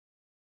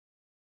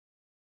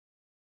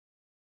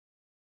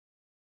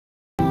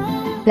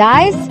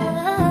guys?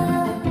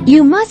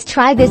 You must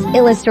try this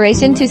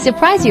illustration to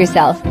surprise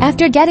yourself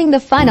after getting the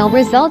final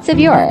results of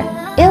your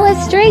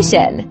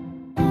illustration.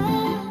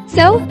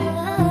 So,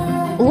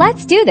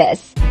 let's do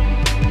this.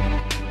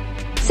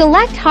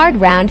 Select Hard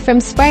Round from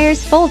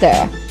Sprayers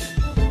folder.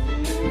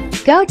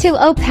 Go to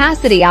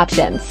Opacity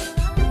options.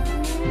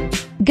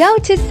 Go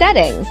to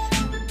Settings.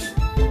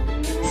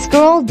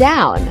 Scroll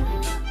down.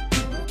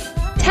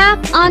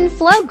 Tap on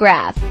Flow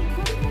Graph.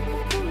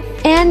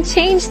 And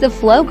change the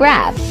flow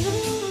graph.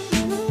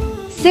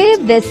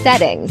 Save this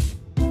settings.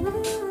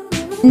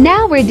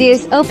 Now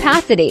reduce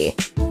opacity.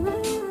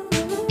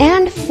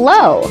 And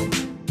flow.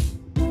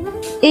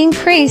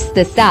 Increase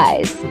the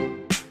size.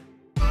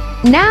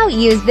 Now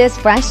use this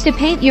brush to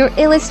paint your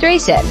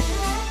illustration.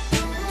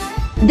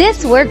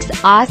 This works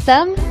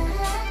awesome.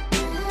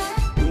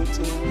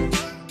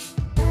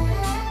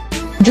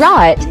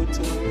 Draw it.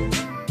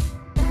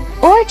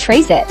 Or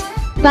trace it.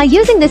 By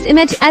using this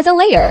image as a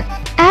layer,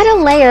 add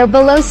a layer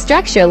below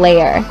structure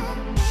layer.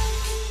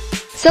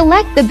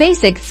 Select the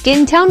basic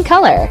skin tone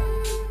color.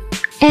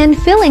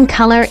 And fill in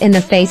color in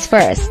the face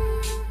first.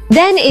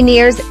 Then in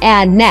ears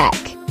and neck.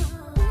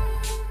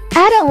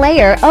 Add a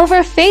layer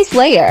over face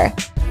layer.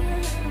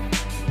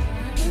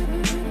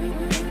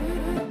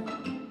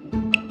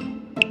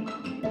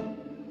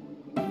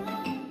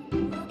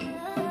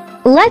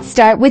 Let's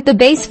start with the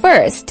base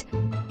first.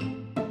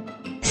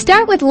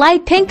 Start with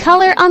light pink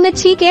color on the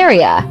cheek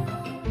area.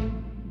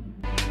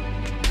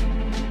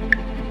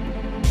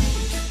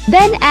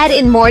 Then add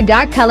in more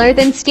dark color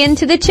than skin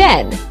to the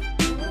chin.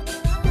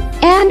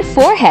 And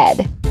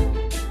forehead.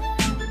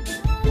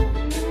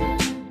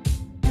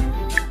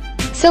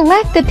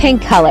 Select the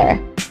pink color.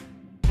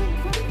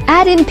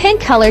 Add in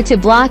pink color to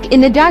block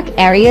in the dark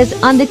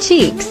areas on the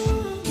cheeks.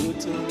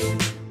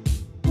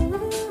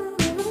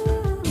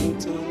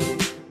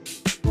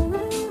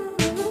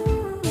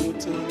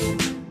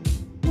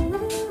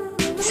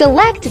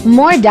 Select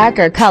more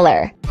darker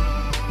color.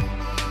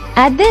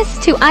 Add this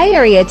to eye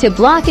area to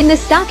block in the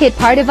socket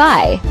part of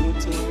eye.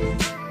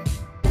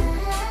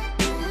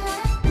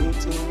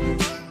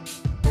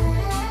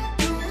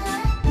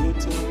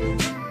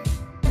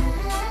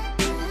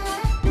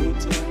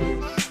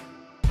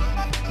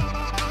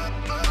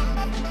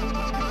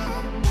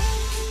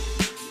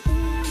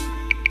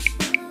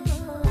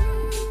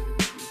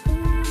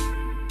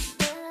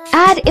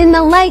 Add in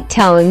the light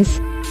tones.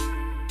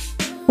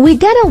 We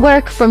gotta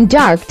work from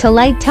dark to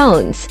light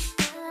tones.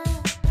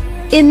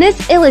 In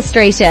this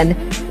illustration,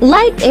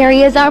 light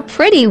areas are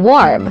pretty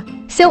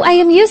warm, so I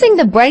am using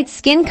the bright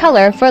skin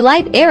color for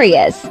light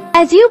areas.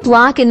 As you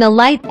block in the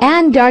light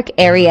and dark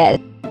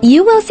areas,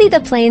 you will see the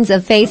planes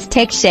of face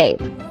take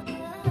shape.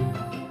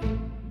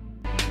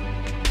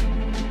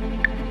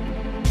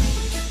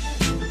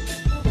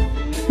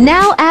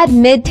 Now add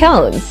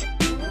mid-tones.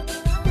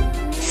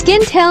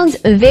 Skin tones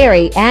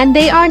vary and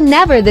they are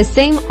never the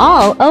same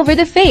all over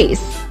the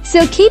face.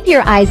 So keep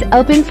your eyes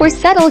open for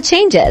subtle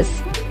changes.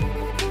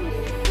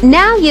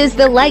 Now use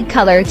the light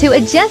color to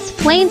adjust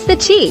planes the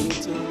cheek.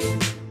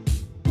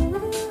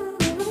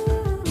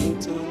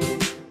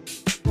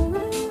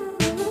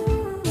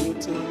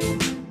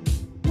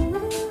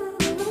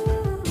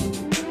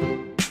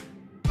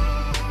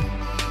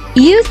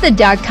 Use the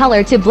dark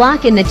color to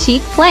block in the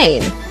cheek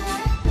plane.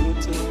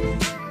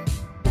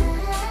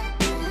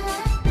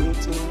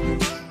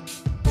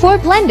 For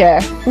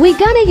blender, we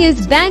gonna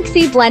use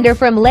Banksy Blender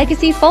from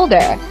Legacy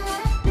folder.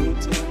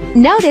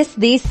 Notice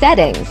these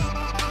settings.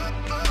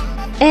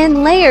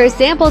 And layer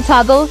sample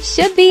toggle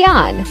should be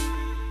on.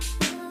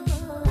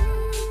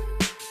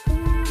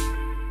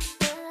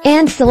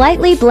 And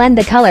slightly blend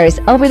the colors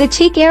over the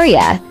cheek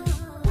area.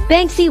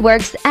 Banksy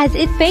works as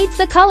it fades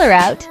the color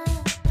out.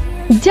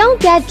 Don't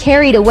get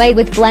carried away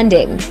with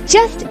blending.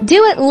 Just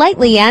do it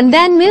lightly and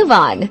then move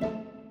on.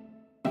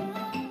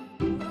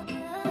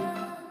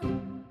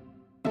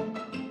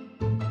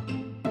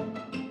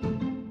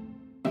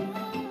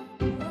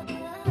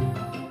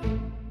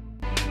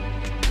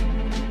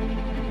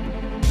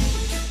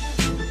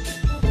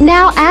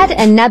 Now add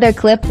another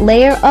clip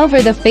layer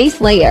over the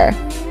face layer.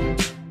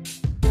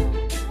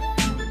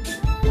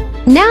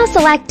 Now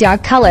select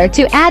dark color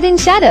to add in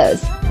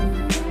shadows.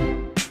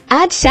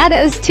 Add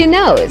shadows to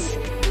nose.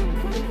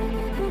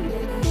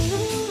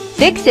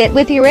 Fix it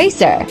with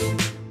eraser.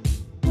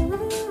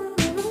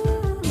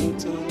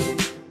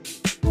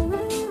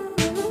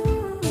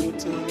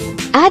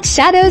 Add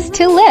shadows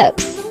to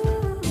lips.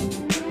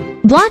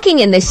 Blocking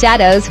in the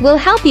shadows will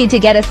help you to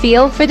get a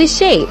feel for the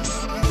shapes.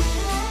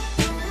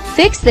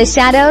 Fix the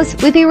shadows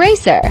with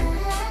eraser.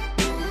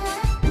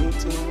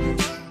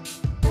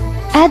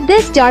 Add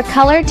this dark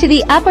color to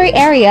the upper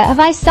area of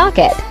eye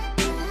socket.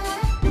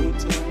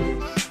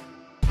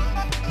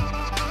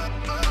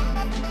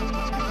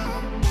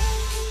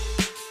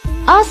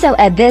 Also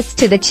add this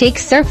to the cheek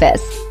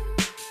surface.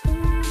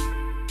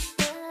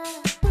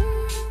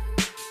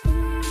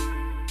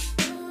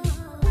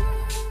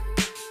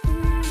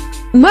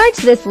 Merge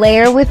this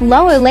layer with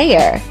lower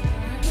layer.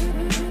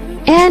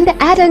 And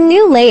add a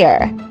new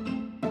layer.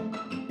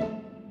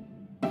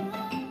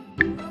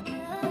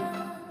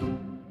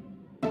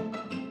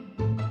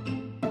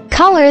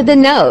 Color the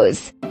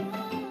nose.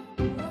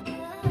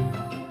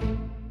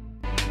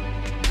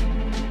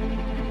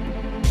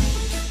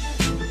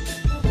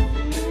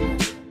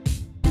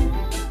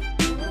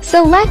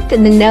 Select the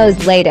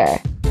nose later.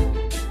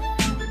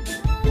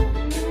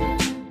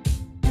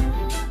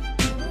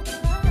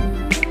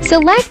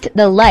 Select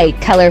the light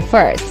color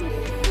first.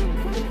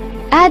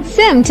 Add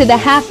sim to the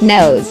half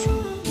nose.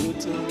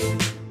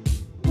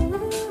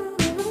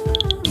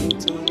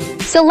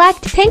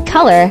 Select pink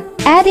color,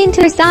 adding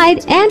to the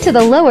side and to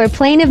the lower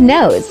plane of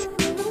nose.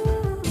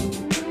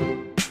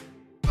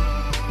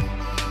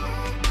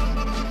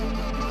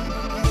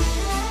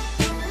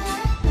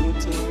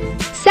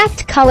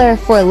 Select color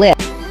for lip.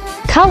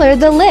 Color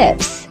the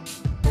lips.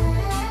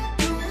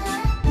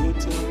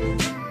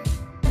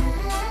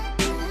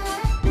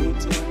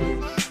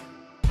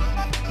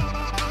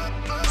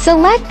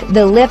 Select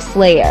the lips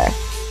layer.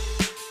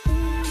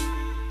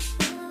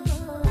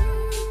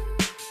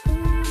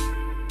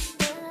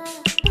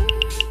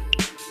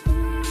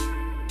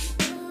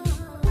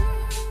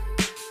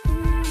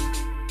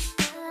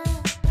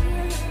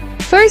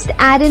 First,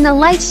 add in a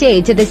light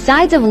shade to the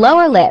sides of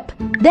lower lip,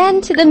 then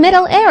to the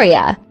middle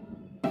area.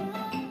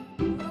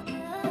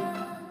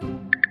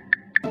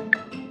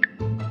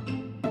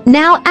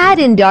 Now add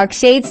in dark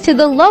shades to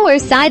the lower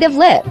side of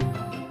lip.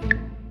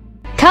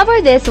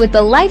 Cover this with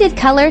the lighted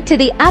color to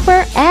the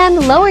upper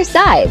and lower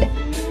side.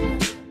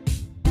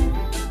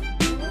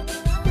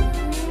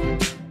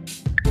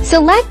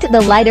 Select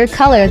the lighter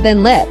color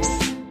than lips.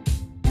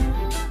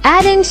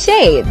 Add in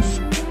shades.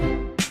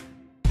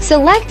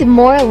 Select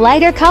more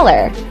lighter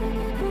color.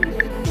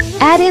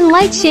 Add in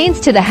light shades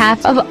to the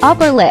half of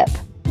upper lip.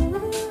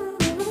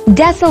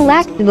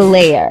 Deselect the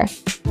layer.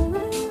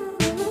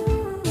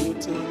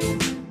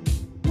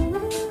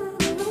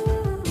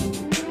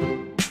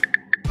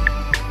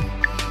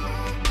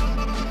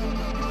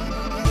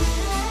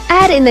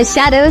 Add in the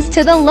shadows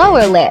to the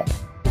lower lip.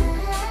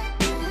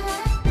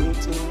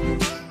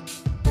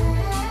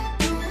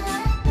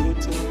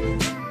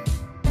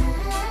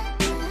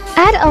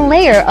 Add a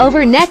layer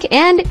over neck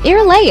and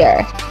ear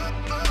layer.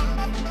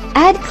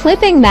 Add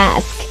clipping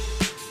mask.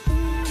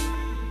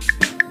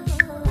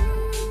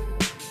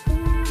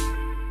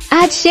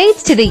 Add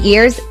shades to the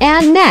ears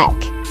and neck.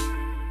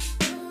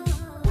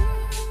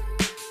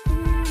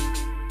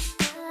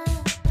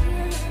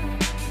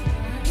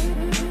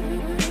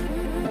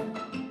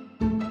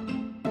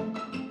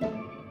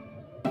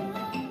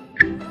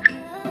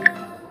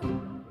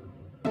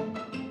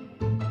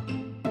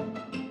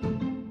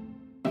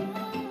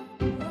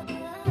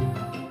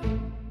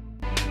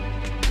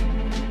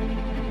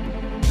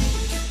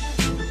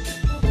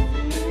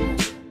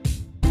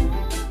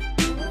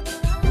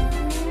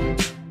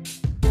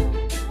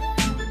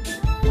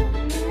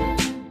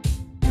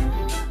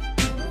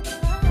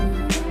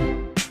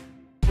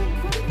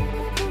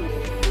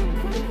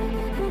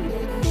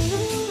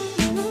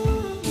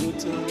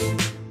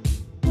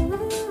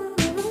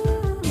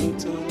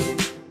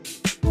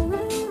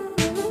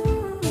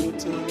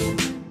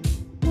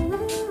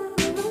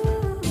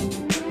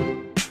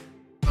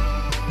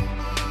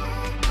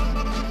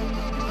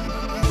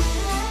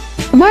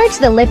 Merge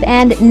the lip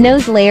and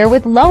nose layer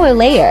with lower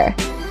layer.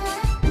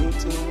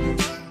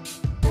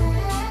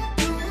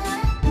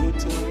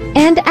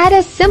 And add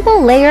a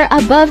simple layer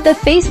above the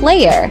face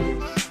layer.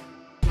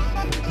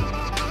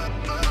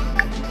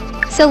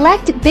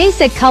 Select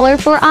basic color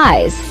for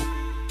eyes.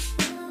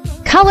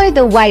 Color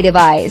the white of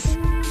eyes.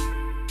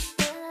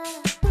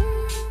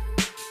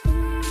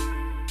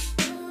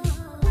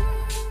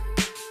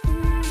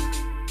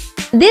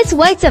 This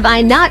whites of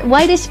eye not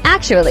whitish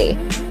actually.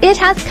 It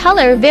has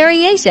color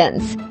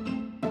variations.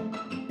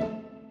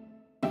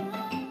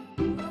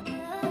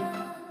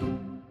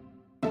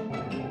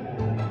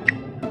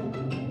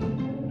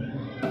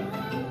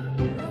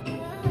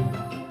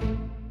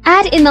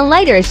 Add in the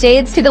lighter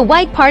shades to the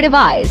white part of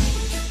eyes.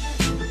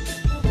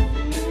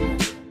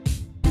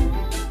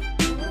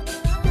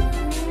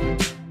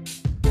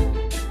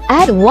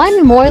 Add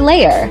one more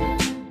layer.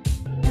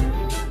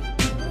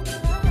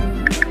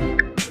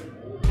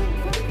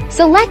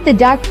 Select the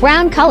dark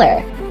brown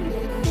color.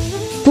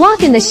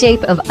 Block in the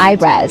shape of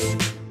eyebrows.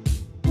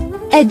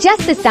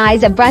 Adjust the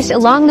size of brush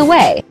along the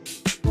way.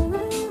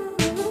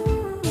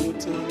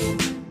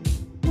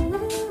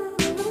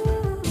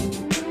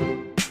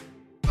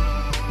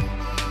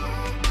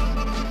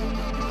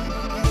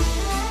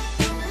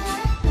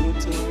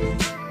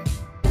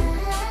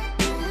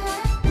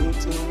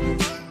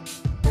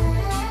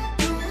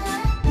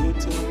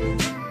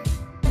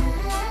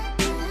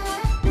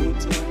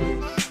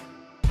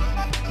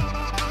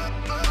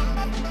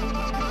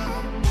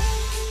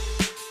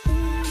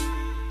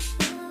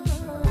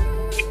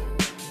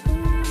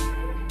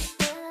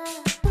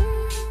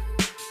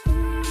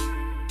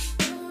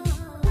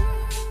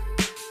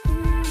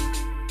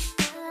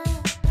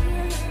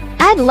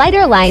 Add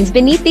lighter lines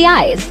beneath the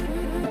eyes.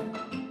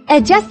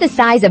 Adjust the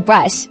size of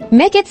brush,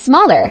 make it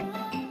smaller.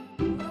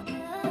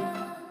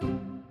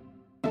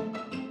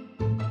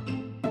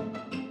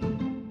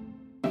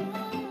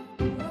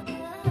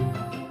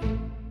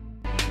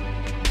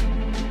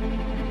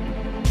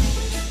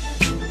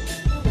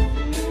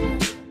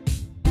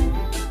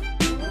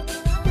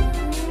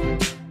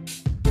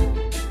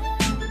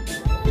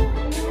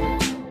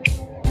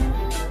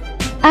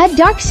 Add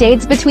dark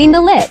shades between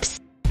the lips.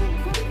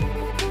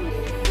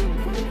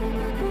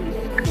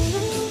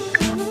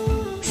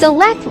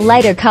 Select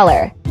lighter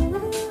color.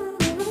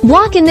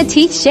 Walk in the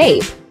teeth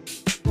shape.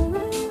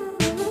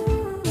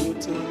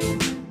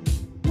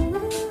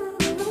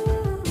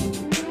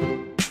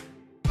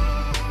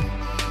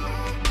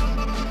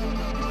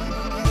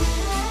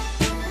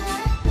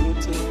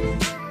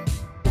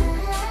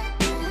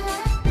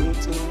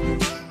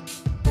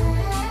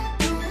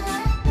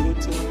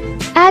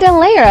 Add a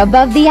layer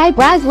above the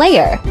eyebrows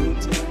layer.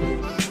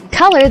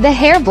 Color the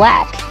hair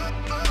black.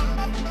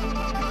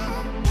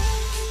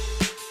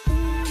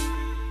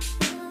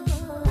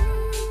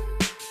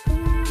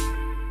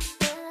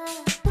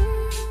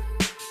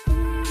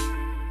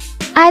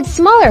 Add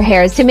smaller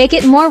hairs to make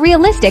it more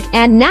realistic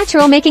and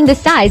natural, making the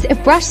size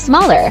of brush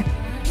smaller.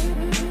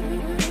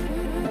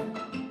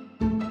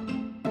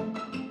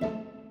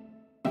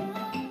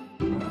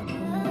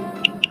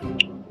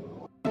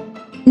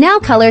 Now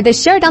color the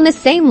shirt on the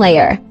same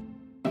layer.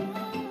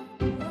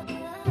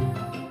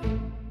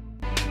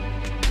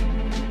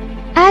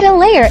 Add a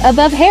layer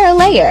above hair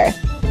layer.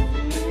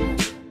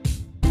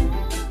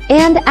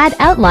 And add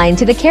outline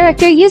to the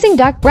character using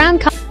dark brown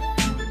color.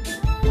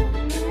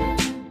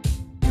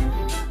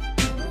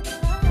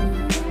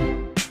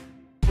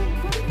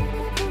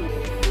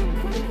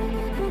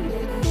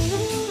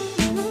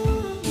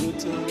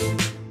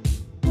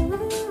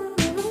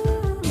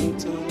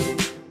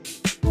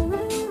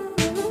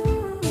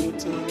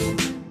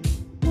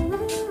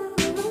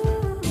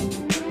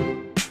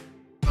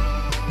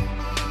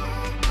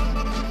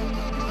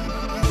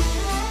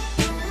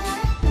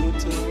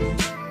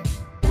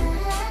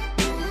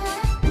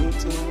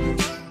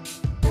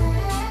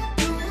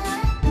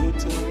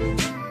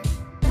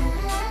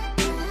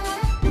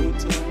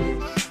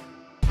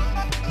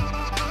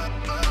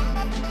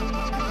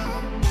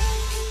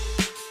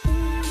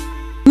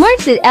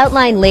 Merge the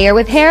outline layer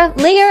with hair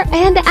layer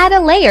and add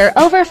a layer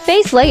over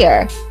face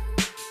layer.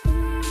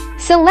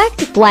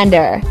 Select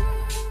Blender.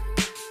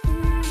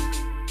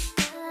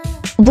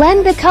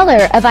 Blend the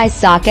color of eye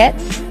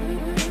sockets.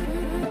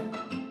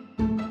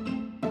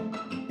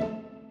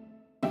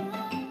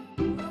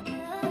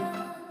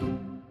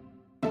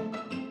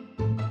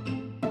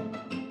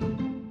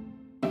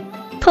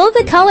 Pull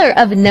the color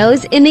of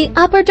nose in the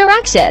upper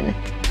direction.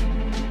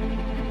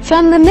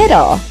 From the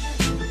middle.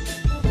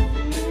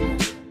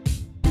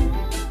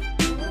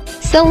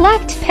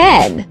 Select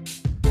pen.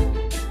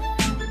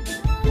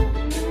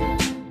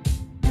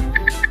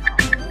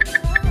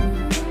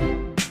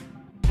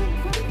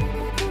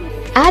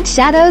 Add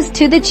shadows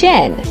to the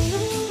chin.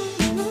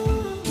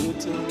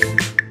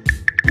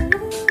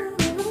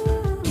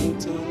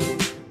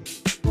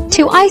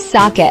 To eye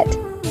socket.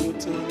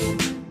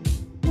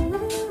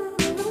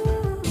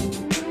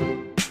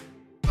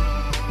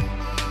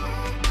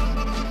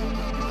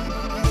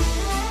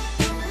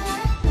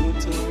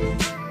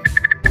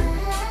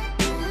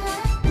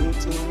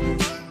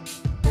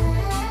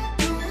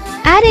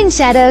 Adding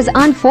shadows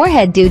on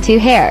forehead due to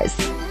hairs.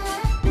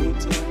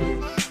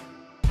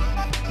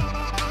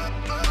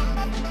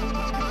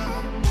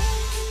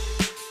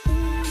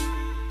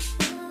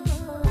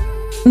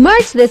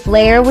 Merge this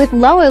layer with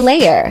lower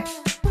layer.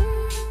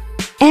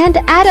 And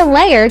add a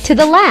layer to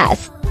the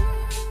last.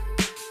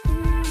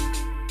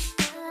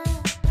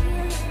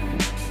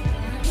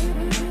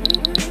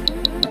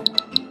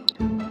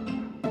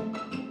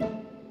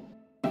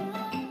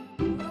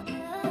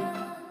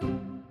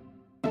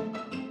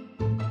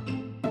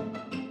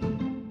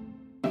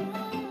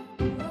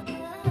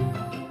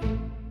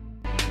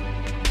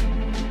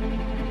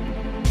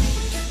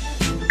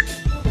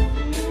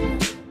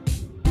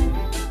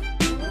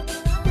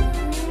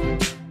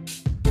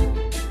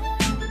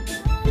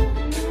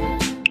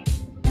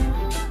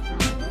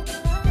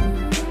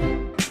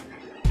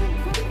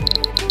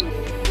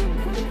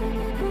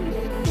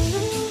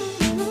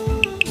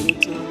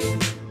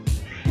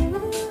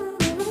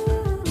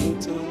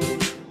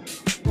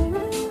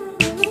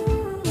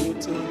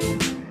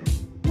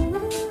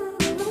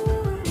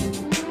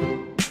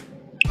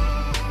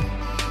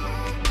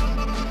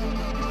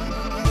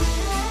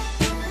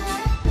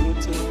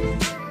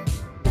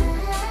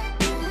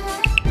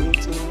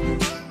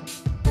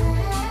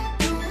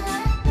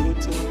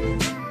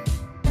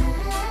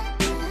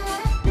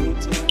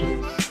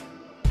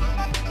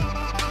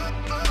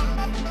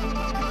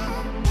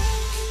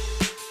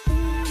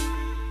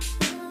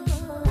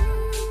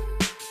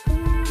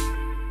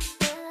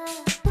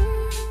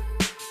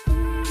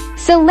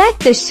 Select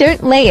the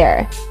shirt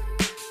layer.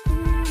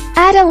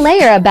 Add a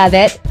layer above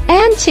it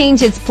and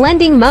change its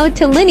blending mode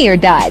to linear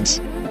dodge.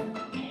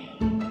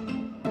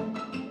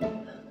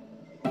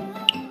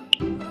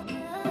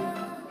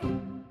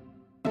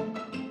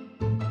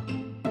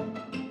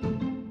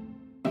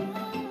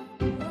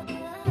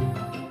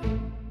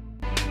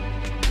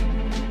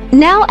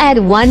 Now add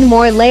one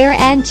more layer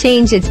and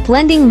change its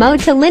blending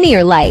mode to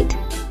linear light.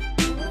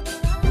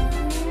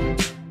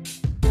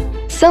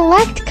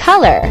 Select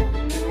color.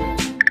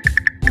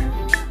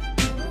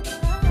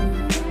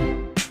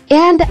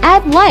 And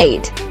add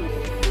light.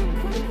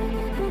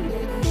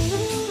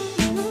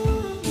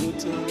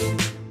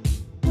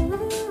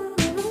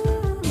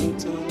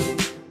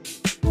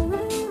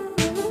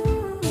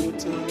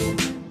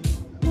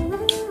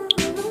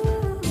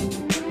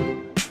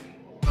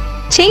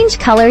 Change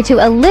color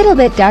to a little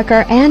bit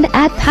darker and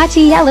add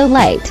patchy yellow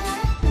light.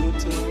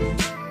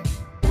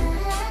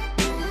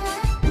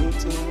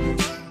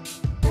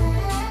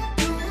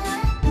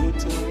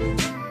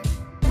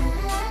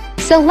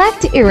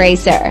 Select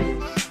Eraser.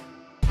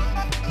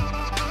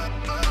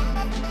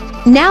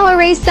 Now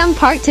erase some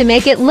part to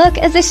make it look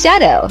as a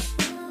shadow.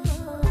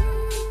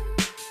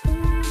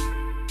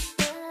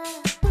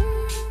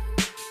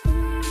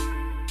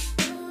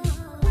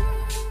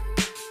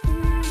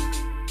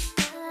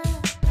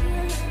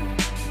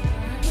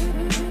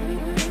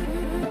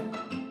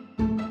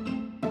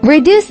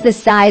 Reduce the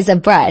size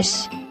of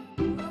brush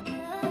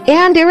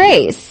and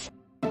erase.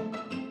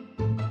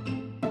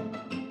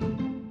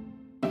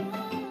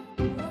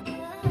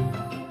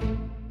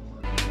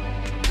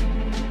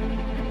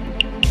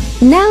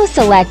 Now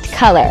select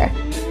color.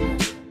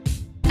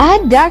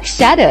 Add dark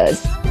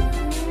shadows.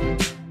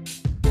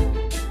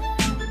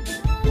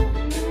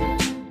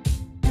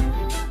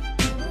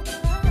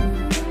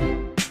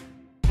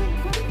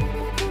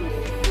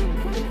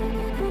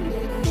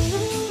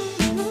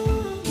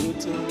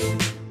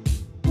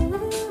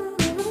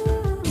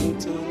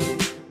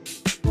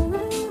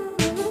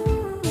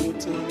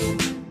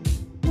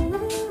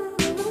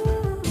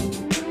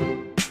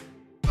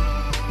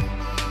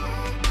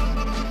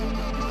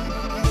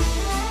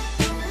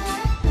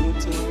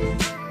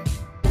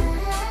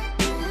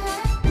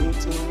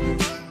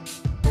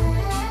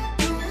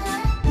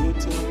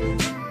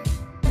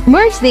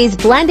 Merge these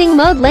blending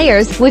mode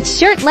layers with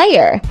shirt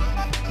layer.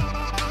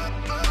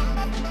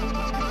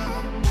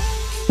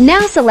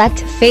 Now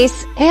select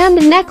face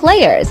and neck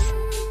layers.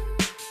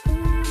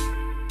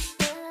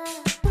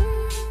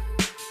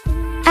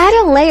 Add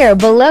a layer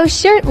below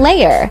shirt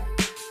layer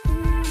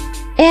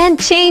and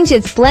change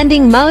its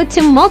blending mode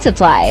to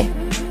multiply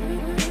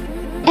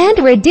and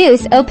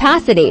reduce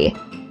opacity.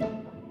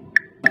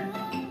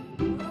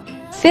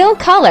 Fill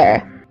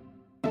color.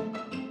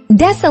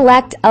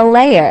 Deselect a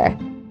layer.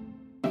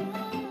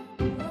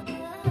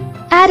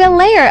 Add a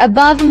layer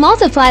above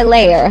multiply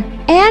layer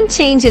and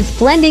change its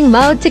blending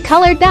mode to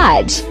color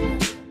dodge.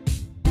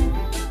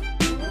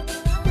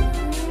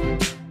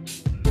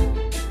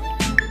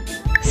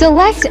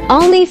 Select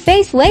only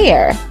face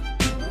layer.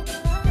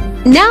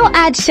 Now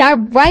add sharp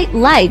bright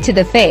light to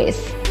the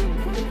face.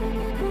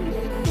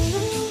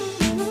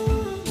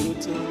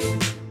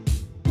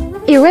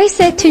 Erase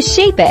it to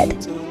shape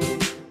it.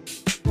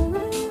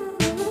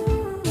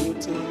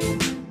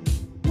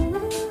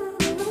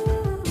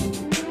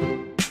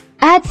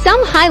 Add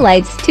some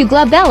highlights to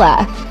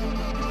glabella,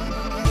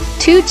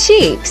 to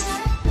cheeks,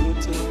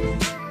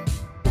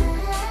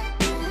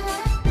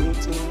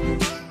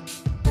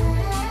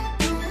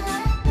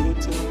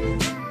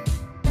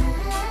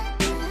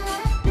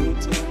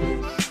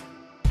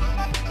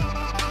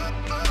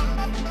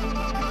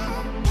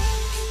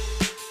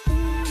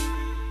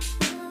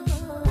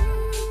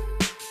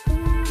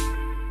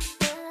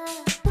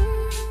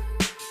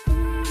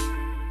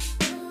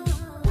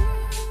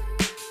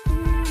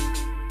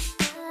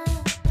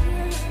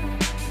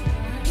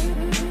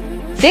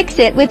 fix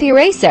it with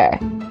eraser.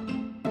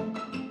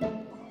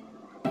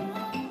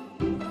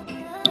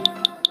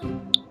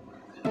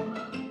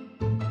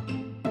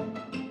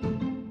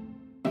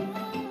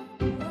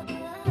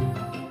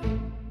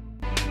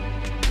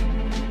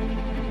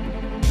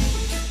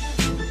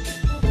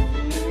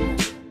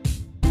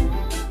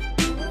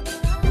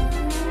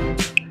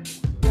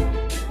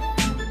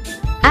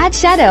 Add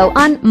shadow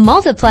on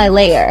multiply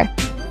layer.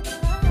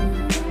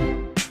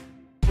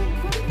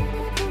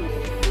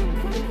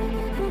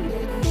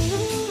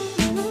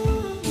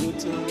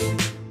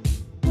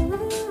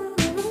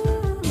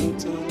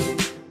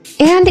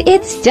 And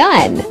it's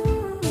done!